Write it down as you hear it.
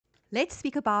Let's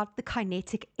speak about the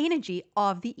kinetic energy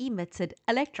of the emitted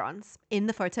electrons in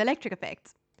the photoelectric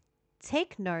effect.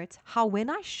 Take note how when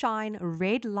I shine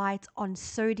red light on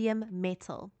sodium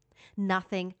metal,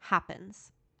 nothing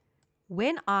happens.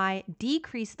 When I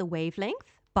decrease the wavelength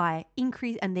by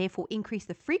increase and therefore increase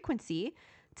the frequency,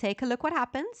 take a look what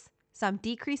happens. So I'm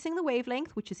decreasing the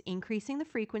wavelength, which is increasing the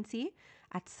frequency.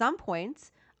 At some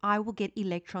point, I will get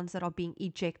electrons that are being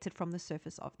ejected from the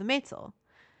surface of the metal.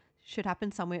 Should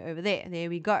happen somewhere over there. There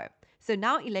we go. So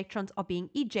now electrons are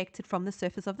being ejected from the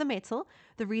surface of the metal.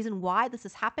 The reason why this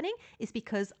is happening is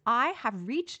because I have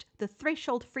reached the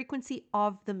threshold frequency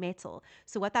of the metal.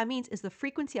 So what that means is the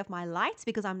frequency of my light,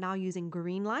 because I'm now using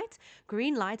green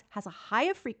light has a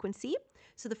higher frequency.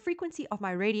 So the frequency of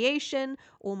my radiation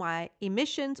or my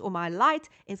emissions or my light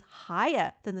is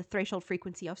higher than the threshold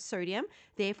frequency of sodium.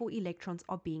 Therefore, electrons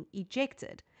are being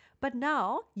ejected. But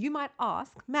now you might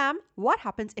ask, ma'am, what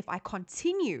happens if I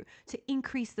continue to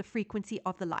increase the frequency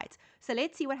of the light? So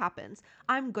let's see what happens.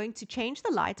 I'm going to change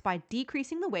the light by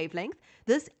decreasing the wavelength.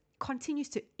 This continues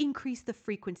to increase the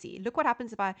frequency. Look what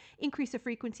happens if I increase the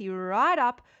frequency right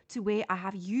up to where I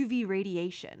have UV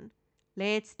radiation.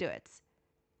 Let's do it.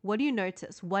 What do you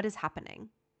notice? What is happening?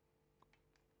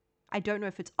 I don't know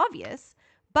if it's obvious,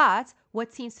 but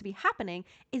what seems to be happening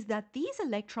is that these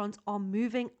electrons are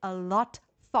moving a lot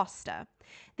faster.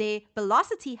 Their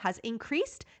velocity has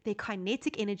increased, their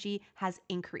kinetic energy has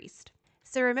increased.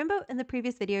 So remember in the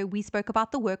previous video, we spoke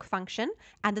about the work function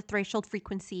and the threshold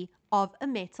frequency of a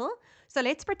metal. So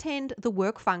let's pretend the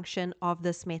work function of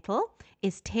this metal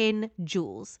is 10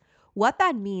 joules. What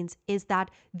that means is that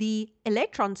the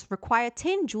electrons require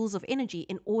 10 joules of energy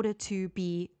in order to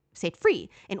be set free,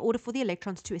 in order for the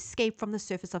electrons to escape from the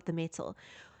surface of the metal.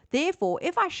 Therefore,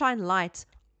 if I shine light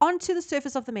onto the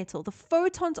surface of the metal, the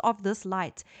photons of this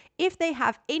light, if they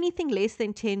have anything less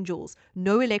than 10 joules,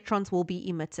 no electrons will be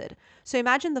emitted. So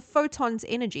imagine the photon's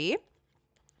energy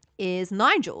is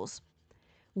 9 joules.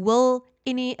 Will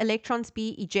any electrons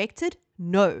be ejected?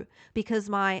 No, because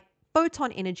my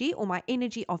photon energy or my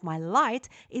energy of my light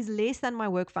is less than my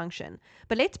work function.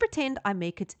 But let's pretend I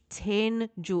make it 10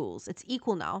 joules. It's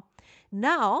equal now.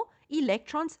 Now,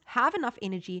 electrons have enough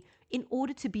energy in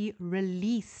order to be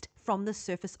released from the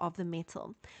surface of the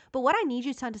metal. But what I need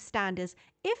you to understand is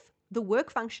if the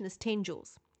work function is 10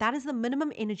 joules, that is the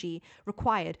minimum energy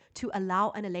required to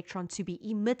allow an electron to be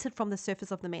emitted from the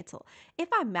surface of the metal. If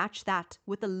I match that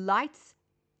with the light's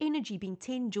energy being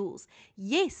 10 joules,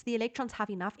 yes, the electrons have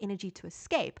enough energy to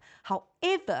escape.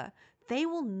 However, they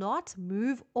will not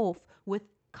move off with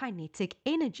kinetic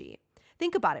energy.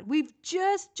 Think about it. We've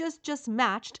just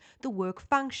matched the work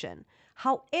function.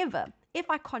 However, if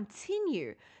I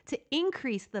continue to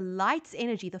increase the light's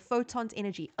energy, the photon's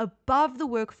energy above the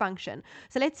work function,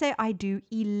 so let's say I do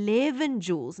 11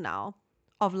 joules now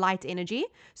of light energy.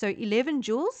 So 11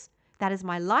 joules, that is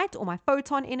my light or my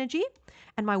photon energy.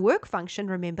 And my work function,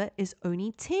 remember, is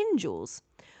only 10 joules.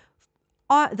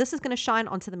 This is going to shine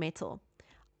onto the metal.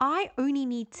 I only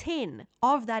need 10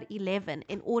 of that 11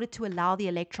 in order to allow the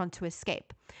electron to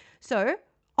escape. So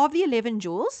of the 11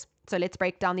 joules, so let's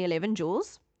break down the 11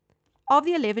 joules. Of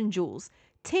the 11 joules,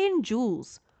 10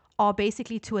 joules are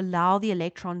basically to allow the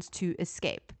electrons to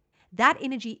escape. That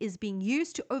energy is being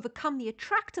used to overcome the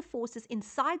attractive forces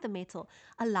inside the metal,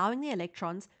 allowing the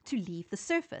electrons to leave the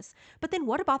surface. But then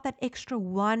what about that extra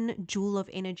 1 joule of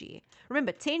energy?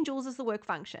 Remember, 10 joules is the work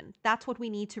function. That's what we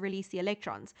need to release the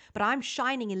electrons. But I'm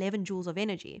shining 11 joules of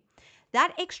energy.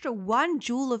 That extra 1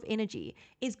 joule of energy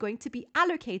is going to be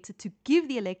allocated to give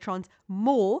the electrons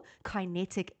more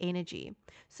kinetic energy.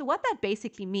 So what that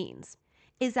basically means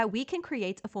is that we can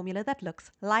create a formula that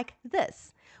looks like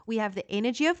this. We have the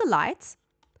energy of the light.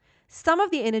 Some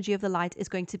of the energy of the light is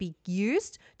going to be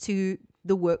used to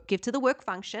give to the work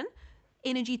function,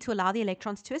 energy to allow the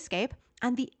electrons to escape,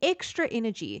 and the extra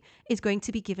energy is going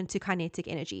to be given to kinetic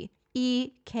energy,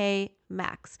 EK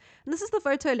max. And this is the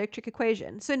photoelectric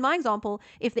equation. So in my example,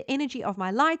 if the energy of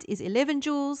my light is 11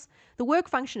 joules, the work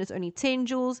function is only 10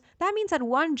 joules, that means that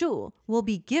 1 joule will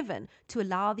be given to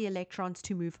allow the electrons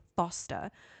to move faster.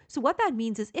 So what that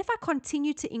means is if I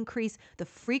continue to increase the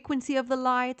frequency of the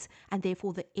light and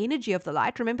therefore the energy of the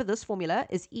light, remember this formula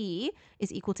is E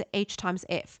is equal to H times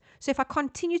F. So if I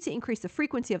continue to increase the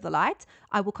frequency of the light,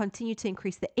 I will continue to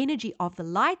increase the energy of the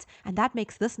light, and that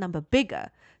makes this number bigger.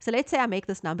 So let's say I make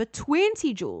this number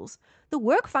 20 joules. The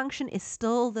work function is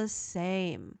still the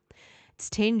same. It's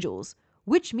 10 joules,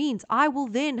 which means I will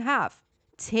then have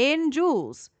 10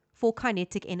 joules for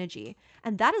kinetic energy.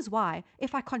 And that is why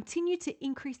if I continue to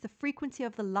increase the frequency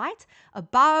of the light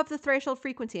above the threshold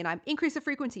frequency, and I increase the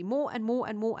frequency more and more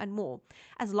and more and more,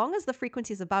 as long as the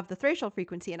frequency is above the threshold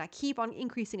frequency and I keep on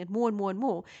increasing it more and more and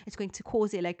more, it's going to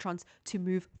cause the electrons to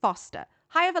move faster,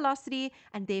 higher velocity,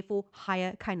 and therefore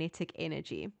higher kinetic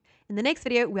energy. In the next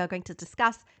video, we are going to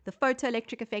discuss the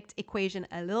photoelectric effect equation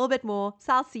a little bit more,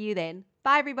 so I'll see you then.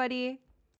 Bye, everybody.